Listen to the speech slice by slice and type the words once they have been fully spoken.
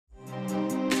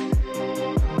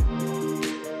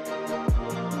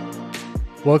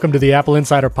Welcome to the Apple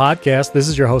Insider Podcast. This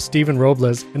is your host, Stephen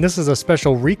Robles, and this is a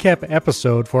special recap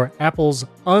episode for Apple's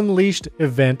Unleashed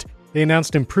event. They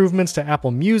announced improvements to Apple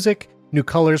Music, new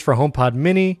colors for HomePod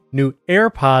Mini, new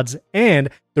AirPods, and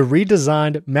the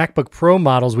redesigned MacBook Pro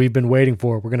models we've been waiting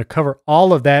for. We're going to cover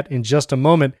all of that in just a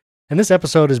moment. And this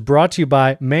episode is brought to you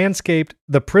by Manscaped,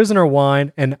 The Prisoner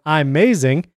Wine, and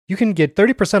iMazing. You can get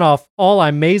 30% off all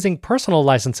iMazing personal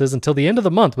licenses until the end of the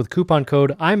month with coupon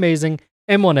code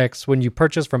iMazingM1X when you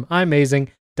purchase from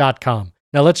iMazing.com.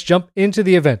 Now let's jump into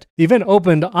the event. The event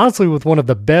opened, honestly, with one of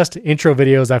the best intro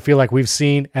videos I feel like we've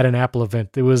seen at an Apple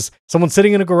event. It was someone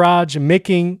sitting in a garage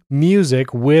making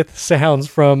music with sounds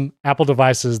from Apple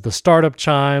devices, the startup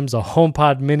chimes, a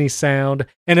HomePod Mini sound,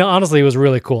 and honestly, it was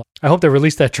really cool. I hope they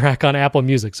released that track on Apple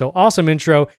Music. So awesome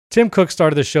intro. Tim Cook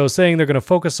started the show saying they're going to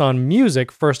focus on music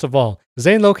first of all.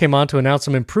 Zane Lowe came on to announce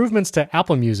some improvements to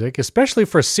Apple Music, especially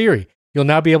for Siri. You'll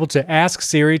now be able to ask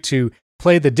Siri to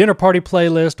play the dinner party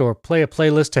playlist or play a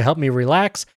playlist to help me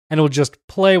relax, and it'll just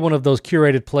play one of those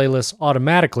curated playlists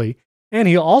automatically. And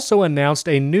he also announced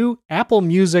a new Apple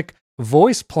Music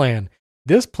voice plan.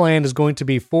 This plan is going to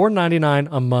be $4.99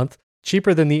 a month,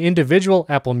 cheaper than the individual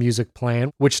Apple Music plan,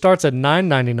 which starts at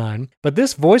 $9.99. But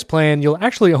this voice plan, you'll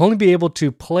actually only be able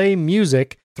to play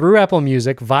music through Apple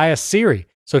Music via Siri.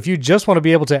 So if you just want to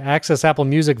be able to access Apple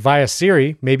Music via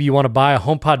Siri, maybe you want to buy a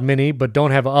HomePod Mini but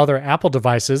don't have other Apple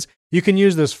devices, you can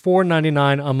use this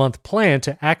 $4.99 a month plan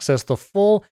to access the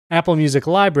full Apple Music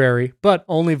library, but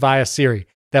only via Siri.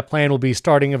 That plan will be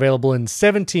starting available in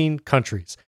 17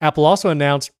 countries. Apple also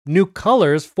announced new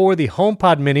colors for the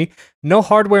HomePod Mini. No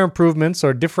hardware improvements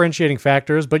or differentiating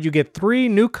factors, but you get 3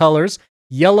 new colors,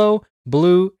 yellow,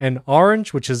 blue, and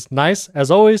orange, which is nice,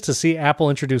 as always, to see Apple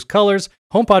introduce colors.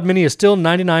 HomePod Mini is still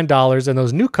 $99, and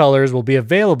those new colors will be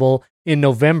available in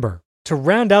November. To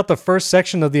round out the first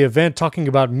section of the event talking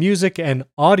about music and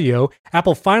audio,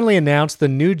 Apple finally announced the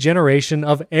new generation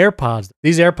of AirPods.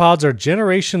 These AirPods are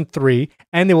Generation 3,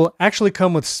 and they will actually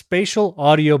come with spatial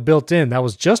audio built in. That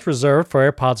was just reserved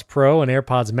for AirPods Pro and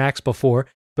AirPods Max before.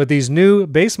 But these new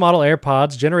base model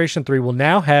AirPods Generation 3 will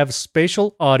now have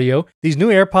spatial audio. These new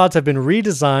AirPods have been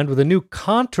redesigned with a new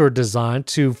contour design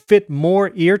to fit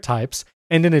more ear types.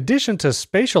 And in addition to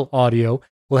spatial audio,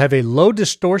 we'll have a low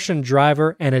distortion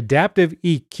driver and adaptive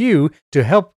EQ to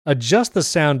help adjust the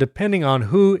sound depending on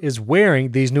who is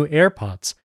wearing these new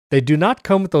AirPods. They do not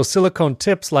come with those silicone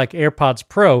tips like AirPods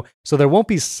Pro, so there won't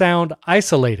be sound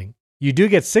isolating. You do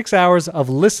get 6 hours of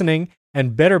listening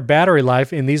and better battery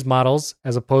life in these models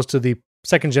as opposed to the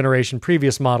second generation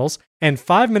previous models. And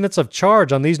 5 minutes of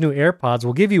charge on these new AirPods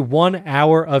will give you 1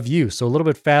 hour of use, so a little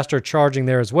bit faster charging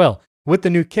there as well. With the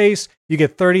new case, you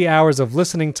get 30 hours of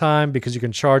listening time because you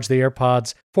can charge the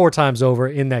AirPods 4 times over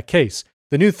in that case.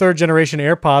 The new third generation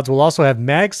AirPods will also have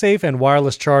MagSafe and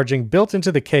wireless charging built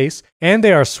into the case, and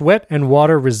they are sweat and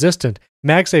water resistant.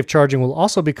 MagSafe charging will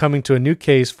also be coming to a new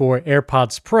case for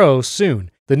AirPods Pro soon.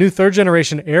 The new third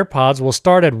generation AirPods will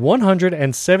start at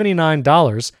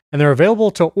 $179, and they're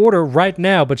available to order right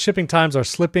now, but shipping times are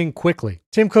slipping quickly.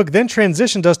 Tim Cook then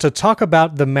transitioned us to talk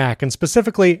about the Mac, and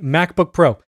specifically MacBook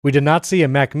Pro. We did not see a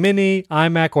Mac Mini,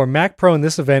 iMac, or Mac Pro in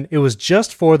this event. It was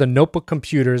just for the notebook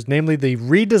computers, namely the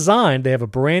redesigned. They have a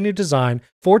brand new design,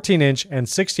 14-inch and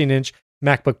 16-inch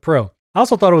MacBook Pro. I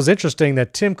also thought it was interesting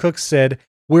that Tim Cook said,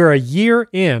 we're a year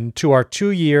in to our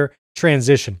 2-year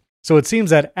transition. So it seems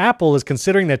that Apple is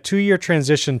considering that 2-year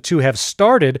transition to have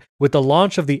started with the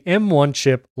launch of the M1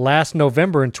 chip last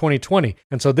November in 2020.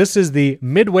 And so this is the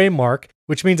midway mark,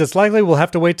 which means it's likely we'll have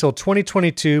to wait till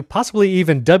 2022, possibly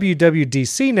even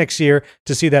WWDC next year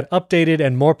to see that updated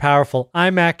and more powerful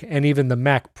iMac and even the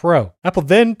Mac Pro. Apple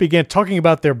then began talking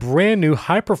about their brand new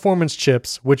high-performance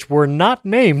chips, which were not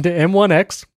named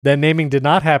M1X. That naming did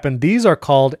not happen. These are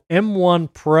called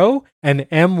M1 Pro and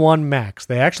M1 Max.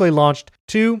 They actually launched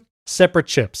 2 separate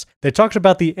chips. They talked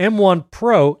about the M1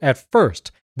 Pro at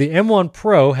first. The M1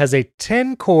 Pro has a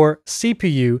 10-core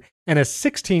CPU and a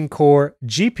 16-core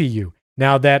GPU.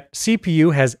 Now that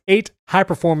CPU has 8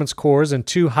 high-performance cores and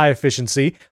 2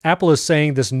 high-efficiency. Apple is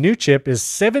saying this new chip is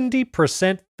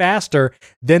 70% faster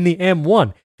than the M1.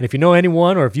 And if you know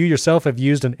anyone or if you yourself have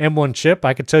used an M1 chip,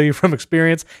 I can tell you from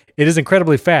experience, it is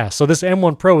incredibly fast. So this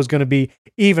M1 Pro is going to be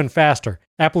even faster.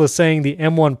 Apple is saying the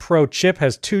M1 Pro chip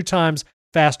has 2 times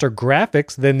faster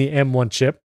graphics than the M1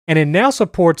 chip, and it now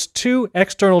supports 2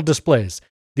 external displays.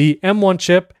 The M1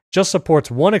 chip just supports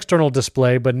 1 external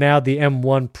display, but now the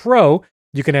M1 Pro,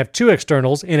 you can have 2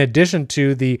 externals in addition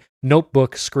to the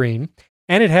notebook screen,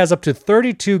 and it has up to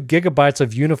 32 gigabytes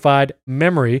of unified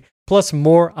memory plus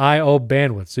more I/O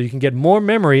bandwidth. So you can get more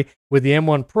memory with the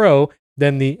M1 Pro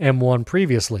than the M1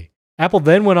 previously. Apple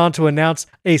then went on to announce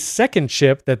a second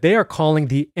chip that they are calling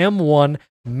the M1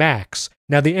 Max.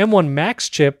 Now, the M1 Max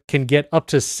chip can get up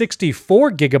to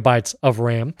 64 gigabytes of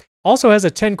RAM, also has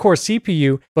a 10-core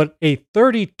CPU, but a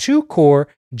 32-core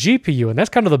GPU. And that's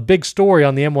kind of the big story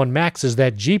on the M1 Max is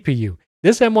that GPU.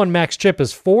 This M1 Max chip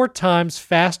is 4 times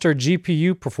faster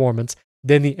GPU performance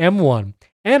than the M1,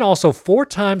 and also 4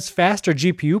 times faster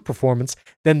GPU performance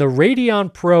than the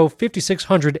Radeon Pro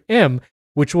 5600M,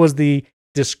 which was the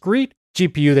discrete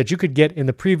GPU that you could get in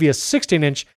the previous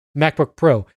 16-inch MacBook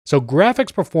Pro. So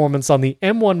graphics performance on the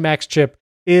M1 Max chip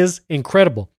is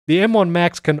incredible. The M1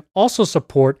 Max can also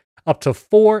support up to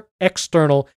 4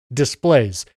 external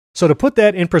displays. So to put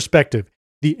that in perspective,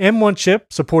 the M1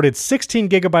 chip supported 16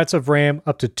 gigabytes of RAM,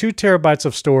 up to 2 terabytes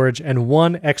of storage, and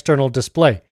 1 external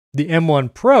display. The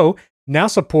M1 Pro now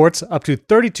supports up to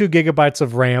 32 gigabytes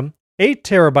of RAM, 8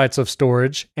 terabytes of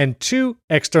storage, and 2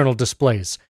 external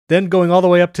displays. Then going all the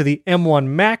way up to the M1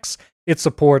 Max, it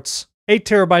supports 8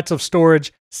 terabytes of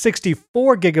storage,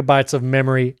 64 gigabytes of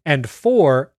memory, and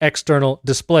 4 external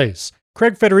displays.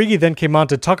 Craig Federighi then came on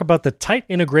to talk about the tight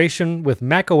integration with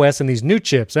macOS and these new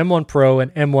chips, M1 Pro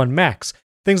and M1 Max.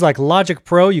 Things like Logic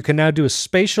Pro, you can now do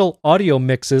spatial audio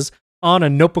mixes on a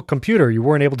notebook computer. You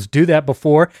weren't able to do that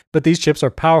before, but these chips are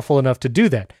powerful enough to do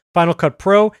that. Final Cut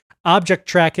Pro, object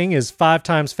tracking is 5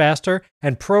 times faster,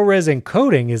 and ProRes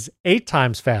encoding is 8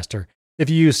 times faster. If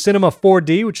you use Cinema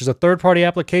 4D, which is a third-party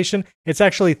application, it's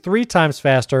actually 3 times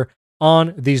faster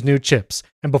on these new chips.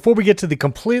 And before we get to the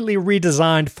completely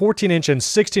redesigned 14-inch and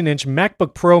 16-inch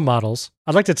MacBook Pro models,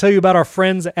 I'd like to tell you about our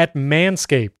friends at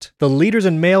Manscaped, the leaders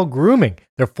in male grooming.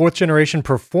 Their 4th-generation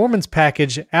performance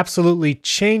package absolutely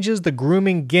changes the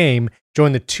grooming game.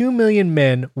 Join the 2 million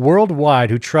men worldwide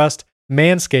who trust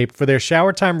Manscaped for their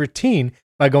shower time routine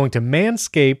by going to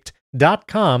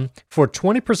manscaped.com for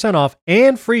 20% off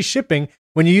and free shipping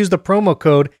when you use the promo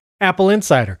code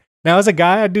AppleInsider. Now, as a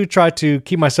guy, I do try to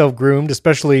keep myself groomed,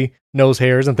 especially nose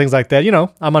hairs and things like that. You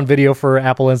know, I'm on video for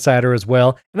Apple Insider as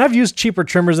well. And I've used cheaper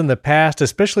trimmers in the past,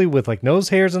 especially with like nose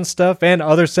hairs and stuff and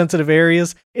other sensitive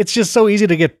areas. It's just so easy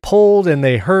to get pulled and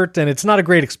they hurt and it's not a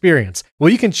great experience. Well,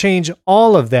 you can change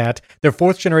all of that. Their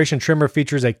 4th-generation trimmer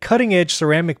features a cutting-edge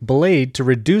ceramic blade to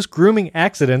reduce grooming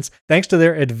accidents thanks to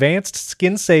their advanced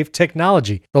skin-safe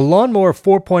technology. The Lawnmower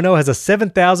 4.0 has a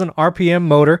 7,000 RPM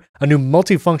motor, a new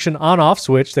multifunction on-off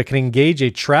switch that can engage a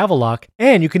travel lock,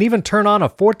 and you can even turn on a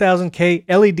 4,000K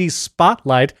LED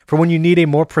spotlight for when you need a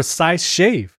more precise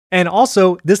shave. And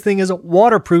also, this thing is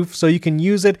waterproof, so you can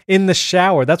use it in the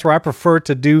shower. That's where I prefer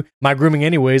to do my grooming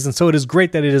anyways, and so it is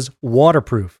great that it is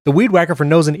waterproof. The Weed Whacker for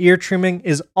nose and ear trimming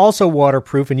is also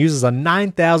waterproof and uses a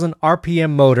 9,000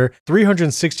 RPM motor,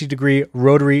 360-degree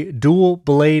rotary dual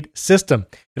blade system.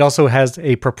 It also has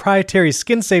a proprietary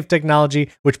skin-safe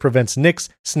technology which prevents nicks,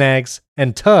 snags,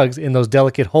 and tugs in those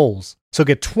delicate holes. So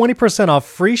get 20% off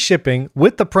free shipping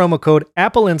with the promo code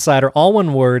AppleInsider, all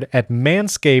one word, at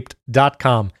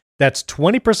manscaped.com. That's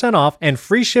 20% off and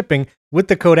free shipping with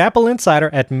the code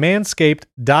AppleInsider at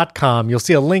manscaped.com. You'll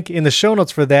see a link in the show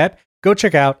notes for that. Go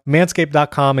check out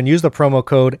manscaped.com and use the promo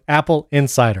code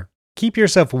AppleInsider. Keep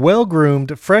yourself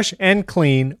well-groomed, fresh, and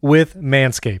clean with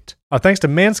Manscaped. Our thanks to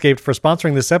Manscaped for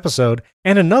sponsoring this episode,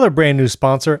 and another brand new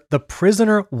sponsor, the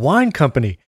Prisoner Wine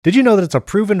Company. Did you know that it's a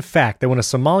proven fact that when a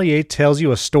sommelier tells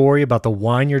you a story about the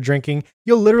wine you're drinking,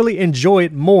 you'll literally enjoy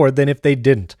it more than if they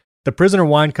didn't? The Prisoner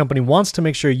Wine Company wants to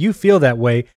make sure you feel that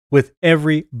way with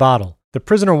every bottle. The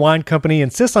Prisoner Wine Company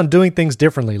insists on doing things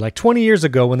differently, like 20 years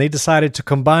ago when they decided to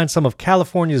combine some of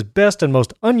California's best and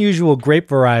most unusual grape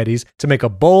varieties to make a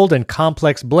bold and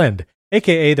complex blend,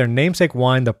 aka their namesake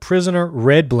wine, the Prisoner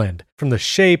Red Blend. From the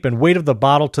shape and weight of the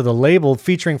bottle to the label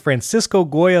featuring Francisco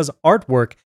Goya's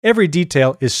artwork, every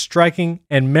detail is striking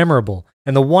and memorable,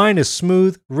 and the wine is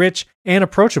smooth, rich, and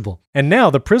approachable. And now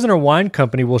the Prisoner Wine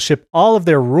Company will ship all of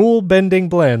their rule-bending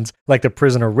blends, like the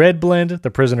Prisoner Red Blend, the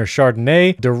Prisoner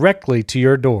Chardonnay, directly to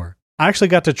your door. I actually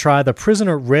got to try the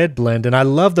Prisoner Red Blend, and I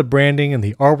love the branding and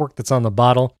the artwork that's on the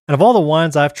bottle. And of all the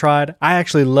wines I've tried, I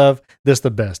actually love this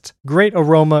the best. Great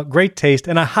aroma, great taste,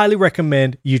 and I highly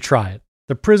recommend you try it.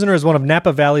 The Prisoner is one of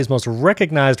Napa Valley's most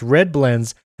recognized red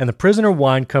blends, and the Prisoner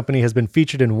Wine Company has been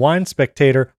featured in Wine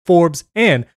Spectator, Forbes,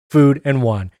 and Food and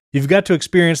Wine. You've got to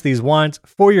experience these wines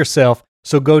for yourself,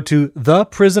 so go to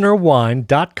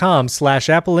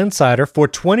theprisonerwine.com/AppleInsider for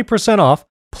 20% off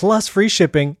plus free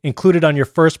shipping included on your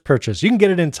first purchase. You can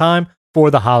get it in time for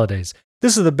the holidays.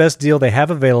 This is the best deal they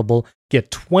have available.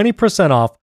 Get 20%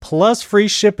 off plus free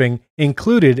shipping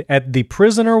included at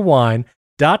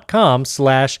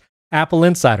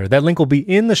theprisonerwine.com/AppleInsider. That link will be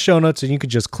in the show notes and you can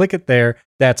just click it there.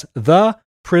 That's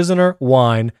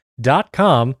theprisonerwine.com/AppleInsider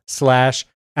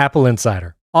Apple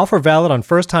Insider. Offer valid on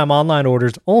first-time online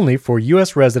orders only for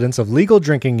U.S. residents of legal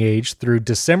drinking age through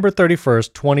December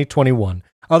 31st, 2021.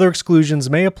 Other exclusions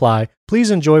may apply.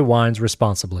 Please enjoy wines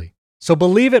responsibly. So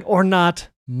believe it or not,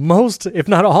 most, if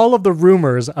not all of the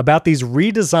rumors about these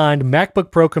redesigned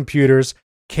MacBook Pro computers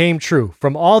came true.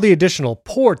 From all the additional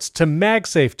ports to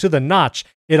MagSafe to the notch,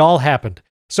 it all happened.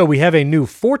 So we have a new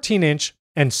 14-inch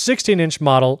and 16-inch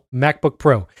model MacBook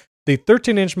Pro. The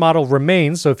 13-inch model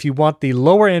remains, so if you want the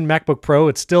lower-end MacBook Pro,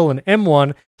 it's still an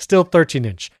M1, still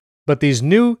 13-inch. But these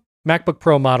new MacBook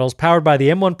Pro models, powered by the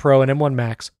M1 Pro and M1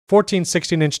 Max, 14,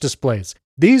 16-inch displays.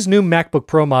 These new MacBook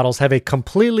Pro models have a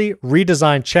completely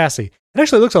redesigned chassis. It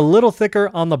actually looks a little thicker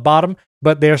on the bottom,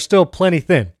 but they are still plenty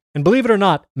thin. And believe it or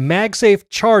not, MagSafe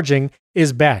charging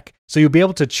is back. So you'll be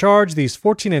able to charge these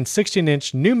 14 and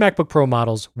 16-inch new MacBook Pro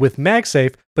models with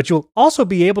MagSafe, but you'll also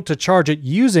be able to charge it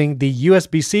using the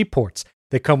USB-C ports.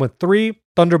 They come with 3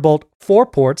 Thunderbolt 4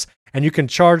 ports, and you can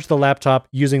charge the laptop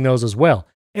using those as well.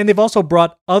 And they've also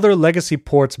brought other legacy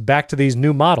ports back to these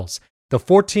new models. The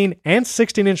 14 and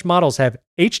 16-inch models have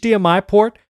HDMI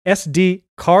port, SD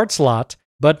card slot,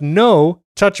 but no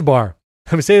touch bar.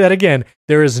 Let me say that again.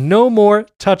 There is no more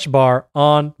touch bar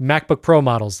on MacBook Pro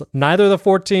models, neither the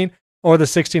 14 or the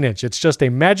 16-inch. It's just a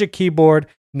Magic Keyboard,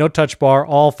 no touch bar,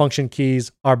 all function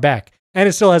keys are back. And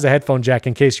it still has a headphone jack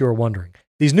in case you were wondering.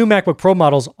 These new MacBook Pro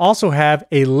models also have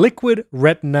a Liquid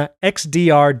Retina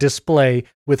XDR display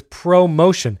with Pro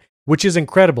Motion, which is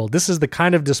incredible. This is the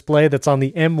kind of display that's on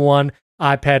the M1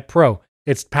 iPad Pro.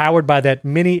 It's powered by that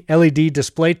mini LED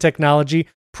display technology,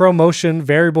 ProMotion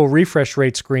variable refresh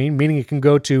rate screen, meaning it can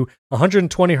go to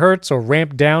 120 hertz or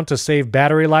ramp down to save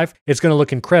battery life. It's going to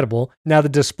look incredible. Now, the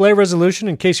display resolution,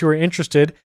 in case you were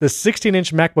interested, the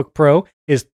 16-inch MacBook Pro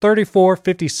is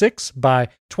 3456 by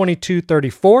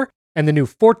 2234, and the new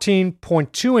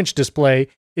 14.2-inch display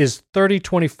is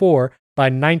 3024 by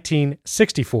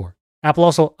 1964. Apple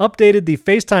also updated the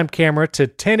FaceTime camera to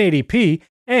 1080p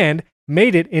and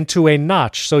made it into a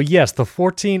notch. So yes, the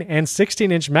 14 and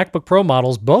 16-inch MacBook Pro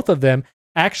models, both of them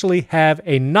actually have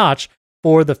a notch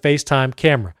for the FaceTime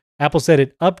camera. Apple said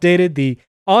it updated the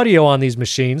audio on these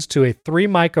machines to a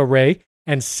 3-mic array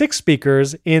and 6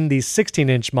 speakers in the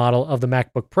 16-inch model of the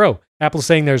MacBook Pro. Apple's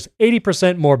saying there's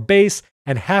 80% more bass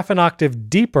and half an octave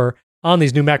deeper on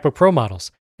these new MacBook Pro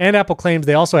models. And Apple claims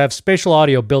they also have spatial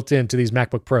audio built into these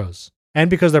MacBook Pros. And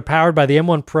because they're powered by the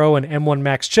M1 Pro and M1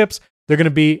 Max chips, they're going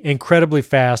to be incredibly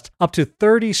fast. Up to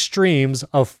 30 streams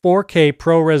of 4K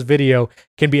ProRes video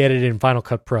can be edited in Final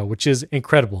Cut Pro, which is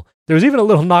incredible. There was even a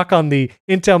little knock on the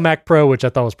Intel Mac Pro, which I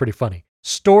thought was pretty funny.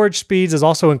 Storage speeds is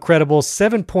also incredible,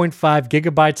 7.5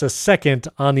 gigabytes a second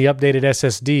on the updated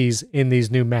SSDs in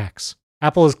these new Macs.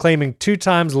 Apple is claiming 2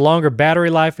 times longer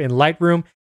battery life in Lightroom,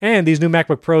 and these new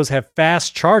MacBook Pros have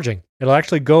fast charging. It'll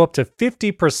actually go up to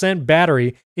 50%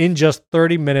 battery in just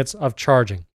 30 minutes of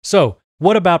charging. So,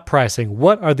 what about pricing?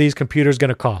 What are these computers going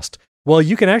to cost? Well,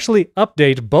 you can actually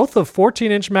update both the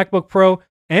 14-inch MacBook Pro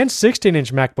and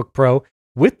 16-inch MacBook Pro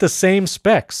with the same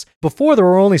specs. Before, there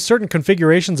were only certain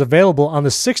configurations available on the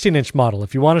 16-inch model.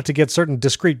 If you wanted to get certain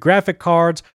discrete graphic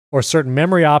cards or certain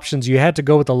memory options, you had to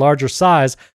go with a larger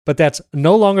size, but that's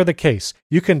no longer the case.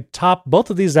 You can top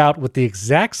both of these out with the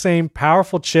exact same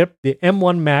powerful chip, the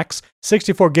M1 Max,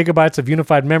 64 gigabytes of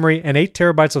unified memory, and 8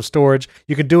 terabytes of storage.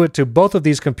 You can do it to both of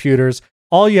these computers.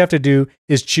 All you have to do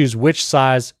is choose which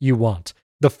size you want.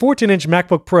 The 14-inch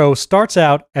MacBook Pro starts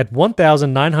out at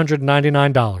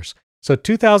 $1,999. So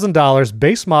 $2,000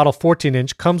 base model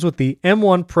 14-inch comes with the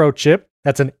M1 Pro chip.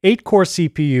 That's an 8-core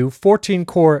CPU,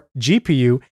 14-core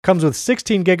GPU, comes with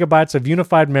 16 gigabytes of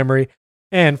unified memory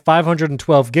and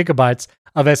 512 gigabytes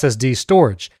of SSD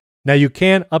storage. Now you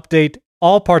can update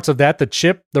all parts of that, the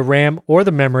chip, the RAM, or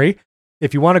the memory.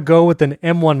 If you want to go with an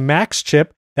M1 Max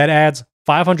chip, that adds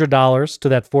 $500 to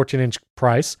that 14-inch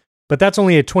price, but that's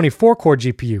only a 24-core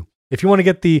GPU. If you want to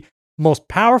get the most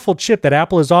powerful chip that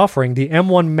Apple is offering, the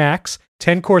M1 Max,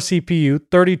 10-core CPU,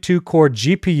 32-core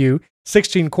GPU,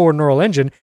 16-core neural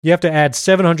engine, you have to add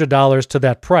 $700 to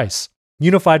that price.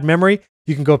 Unified memory,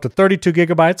 you can go up to 32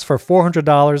 gigabytes for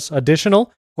 $400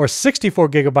 additional, or 64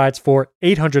 gigabytes for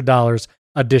 $800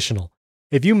 additional.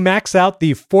 If you max out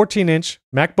the 14-inch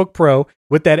MacBook Pro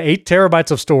with that 8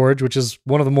 terabytes of storage, which is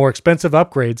one of the more expensive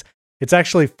upgrades, it's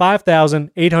actually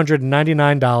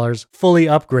 $5,899 fully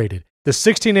upgraded. The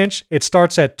 16-inch, it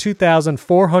starts at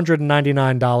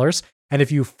 $2,499, and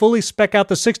if you fully spec out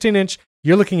the 16-inch,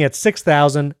 you're looking at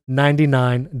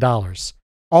 $6,099.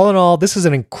 All in all, this is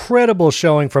an incredible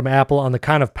showing from Apple on the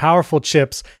kind of powerful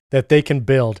chips that they can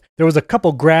build. There was a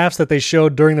couple graphs that they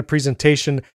showed during the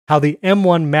presentation how the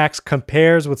M1 Max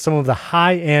compares with some of the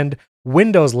high-end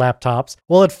Windows laptops.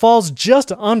 Well, it falls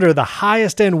just under the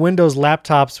highest-end Windows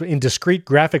laptops in discrete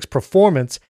graphics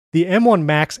performance. The M1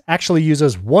 Max actually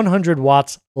uses 100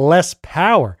 watts less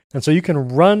power. And so you can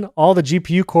run all the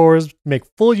GPU cores, make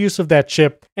full use of that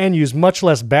chip, and use much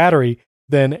less battery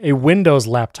than a Windows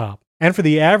laptop. And for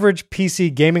the average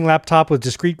PC gaming laptop with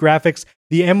discrete graphics,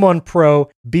 the M1 Pro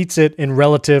beats it in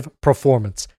relative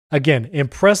performance. Again,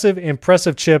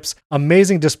 impressive chips,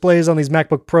 amazing displays on these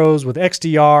MacBook Pros with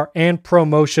XDR and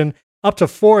ProMotion, up to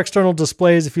 4 external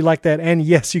displays if you like that, and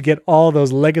yes, you get all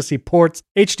those legacy ports,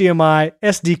 HDMI,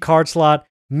 SD card slot,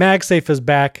 MagSafe is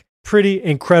back. Pretty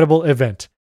incredible event.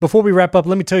 Before we wrap up,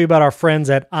 let me tell you about our friends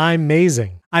at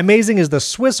iMazing. iMazing is the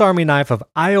Swiss Army knife of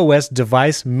iOS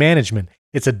device management.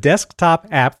 It's a desktop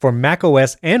app for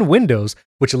macOS and Windows,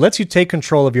 which lets you take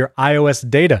control of your iOS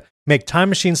data, make Time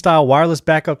Machine-style wireless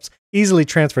backups, easily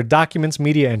transfer documents,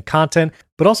 media, and content,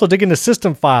 but also dig into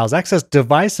system files, access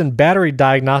device and battery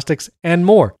diagnostics, and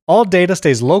more. All data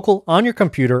stays local on your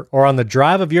computer or on the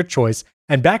drive of your choice,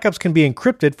 and backups can be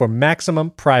encrypted for maximum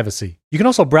privacy. You can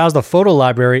also browse the photo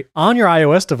library on your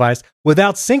iOS device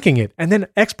without syncing it, and then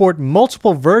export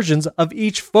multiple versions of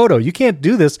each photo. You can't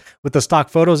do this with the stock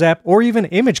Photos app or even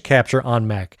image capture on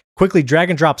Mac. Quickly drag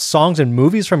and drop songs and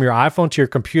movies from your iPhone to your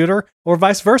computer, or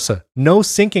vice versa. No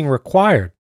syncing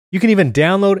required. You can even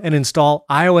download and install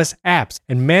iOS apps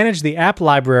and manage the app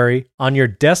library on your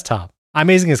desktop.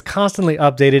 iMazing is constantly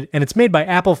updated, and it's made by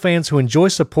Apple fans who enjoy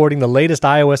supporting the latest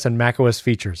iOS and macOS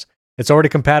features. It's already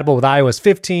compatible with iOS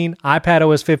 15,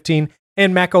 iPadOS 15,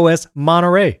 and macOS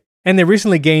Monterey. And they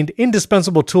recently gained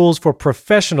indispensable tools for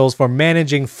professionals for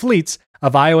managing fleets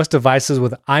of iOS devices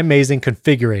with iMazing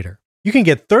Configurator. You can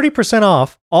get 30%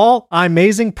 off all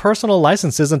iMazing personal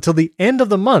licenses until the end of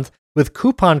the month with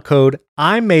coupon code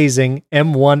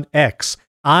IMazingM1X.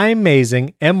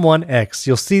 IMazingM1X.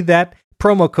 You'll see that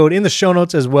promo code in the show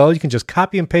notes as well. You can just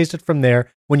copy and paste it from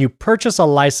there when you purchase a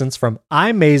license from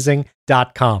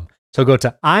imazing.com. So go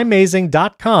to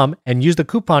imazing.com and use the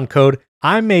coupon code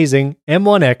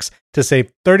IMazingM1X to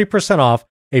save 30% off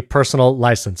a personal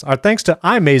license. Our thanks to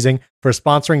iMazing for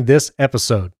sponsoring this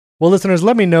episode. Well, listeners,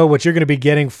 let me know what you're going to be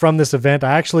getting from this event.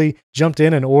 I actually jumped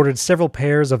in and ordered several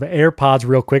pairs of AirPods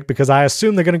real quick because I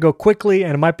assume they're going to go quickly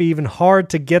and it might be even hard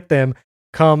to get them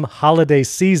come holiday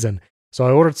season. So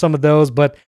I ordered some of those,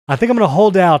 but I think I'm going to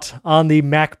hold out on the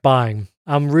Mac buying.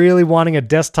 I'm really wanting a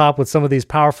desktop with some of these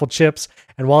powerful chips,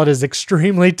 and while it is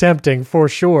extremely tempting for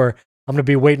sure, I'm going to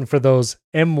be waiting for those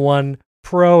M1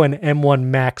 Pro and M1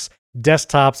 Max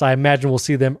desktops. I imagine we'll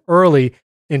see them early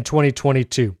in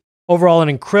 2022. Overall, an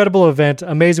incredible event.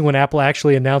 Amazing when Apple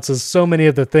actually announces so many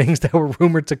of the things that were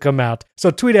rumored to come out.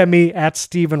 So tweet at me at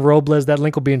Steven Robles. That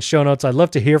link will be in show notes. I'd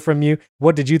love to hear from you.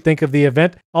 What did you think of the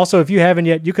event? Also, if you haven't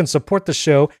yet, you can support the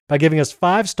show by giving us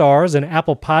 5 stars in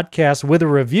Apple Podcasts with a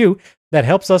review. That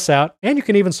helps us out. And you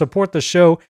can even support the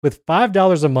show with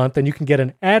 $5 a month, and you can get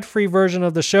an ad-free version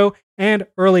of the show and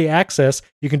early access.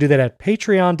 You can do that at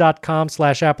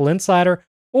patreon.com/Apple Insider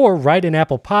or right in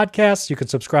Apple Podcasts. You can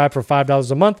subscribe for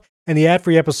 $5 a month, and the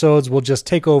ad-free episodes will just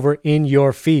take over in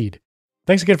your feed.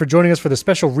 Thanks again for joining us for the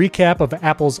special recap of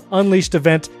Apple's Unleashed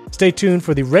event. Stay tuned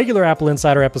for the regular Apple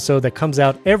Insider episode that comes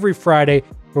out every Friday,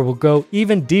 where we'll go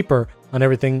even deeper on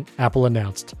everything Apple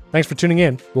announced. Thanks for tuning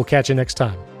in. We'll catch you next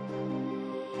time.